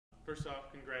First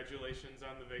off, congratulations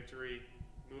on the victory.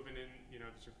 Moving in,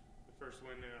 it's the first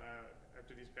win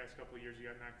after these past couple of years.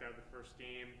 You got knocked out of the first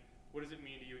game. What does it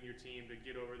mean to you and your team to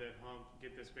get over that hump,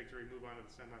 get this victory, move on to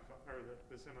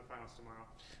the semifinals tomorrow?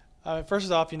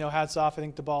 First off, hats off, I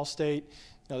think, to Ball State.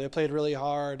 They played really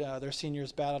hard. Their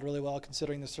seniors battled really well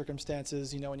considering the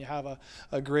circumstances. When you have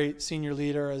a great senior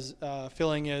leader, as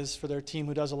Filling is for their team,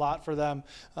 who does a lot for them,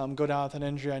 go down with an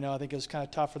injury. I think it was kind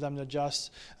of tough for them to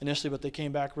adjust initially, but they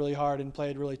came back really hard and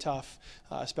played really tough,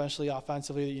 especially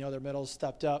offensively. Their middles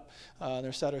stepped up,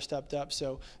 their setter stepped up.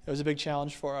 So it was a big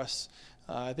challenge for us.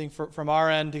 I think from our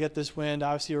end to get this win,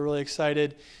 obviously we're really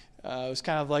excited. It was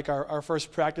kind of like our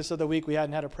first practice of the week. We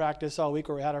hadn't had a practice all week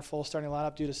where we had our full starting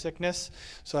lineup due to sickness.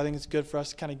 So I think it's good for us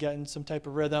to kind of get in some type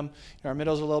of rhythm. Our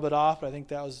middles are a little bit off, but I think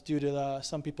that was due to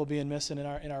some people being missing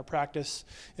in our practice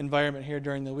environment here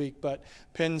during the week. But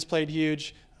Pins played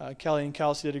huge. Kelly and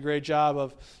Kelsey did a great job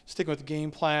of sticking with the game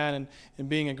plan and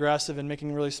being aggressive and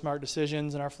making really smart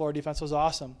decisions, and our floor defense was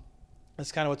awesome.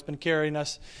 That's kind of what's been carrying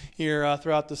us here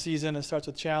throughout the season. It starts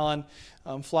with Challen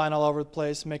flying all over the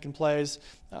place, making plays.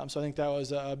 So I think that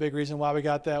was a big reason why we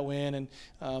got that win. And,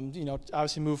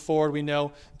 obviously move forward. We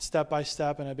know it's step by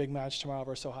step and a big match tomorrow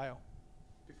versus Ohio.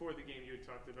 Before the game, you had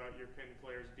talked about your Penn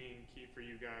players being key for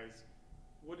you guys.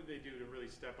 What did they do to really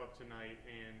step up tonight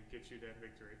and get you that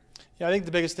victory? Yeah, I think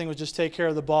the biggest thing was just take care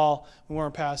of the ball. We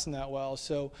weren't passing that well.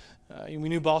 So we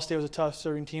knew Ball State was a tough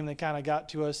serving team. They kind of got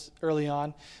to us early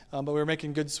on, but we were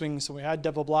making good swings. So we had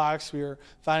double blocks. We were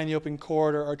finding the open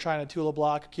court or trying to tool a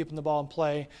block, or keeping the ball in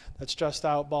play. That stressed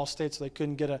out Ball State so they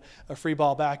couldn't get a free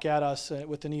ball back at us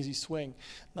with an easy swing.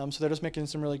 So they're just making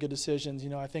some really good decisions.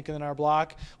 I think in our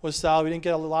block was solid. We didn't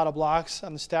get a lot of blocks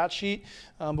on the stat sheet,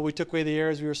 but we took away the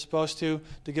errors we were supposed to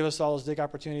give us all those dig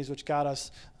opportunities, which got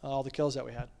us all the kills that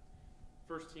we had.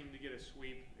 First team to get a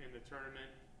sweep in the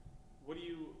tournament. What are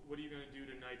you going to do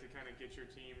tonight to kind of get your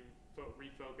team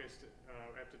refocused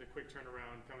after the quick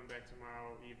turnaround coming back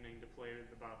tomorrow evening to play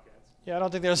the Bobcats? Yeah, I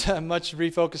don't think there's much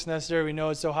refocus necessary. We know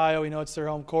it's Ohio. We know it's their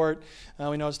home court.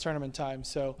 We know it's tournament time.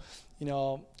 So,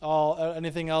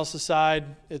 anything else aside,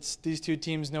 it's these two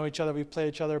teams know each other. We've played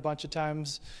each other a bunch of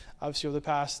times, obviously, over the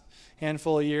past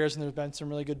handful of years, and there's been some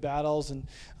really good battles. And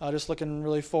just looking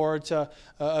really forward to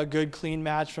a good, clean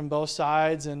match from both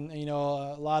sides, and a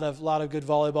lot of good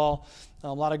volleyball,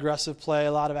 a lot of aggressive play,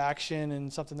 a lot of action,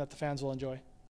 and something that the fans will enjoy.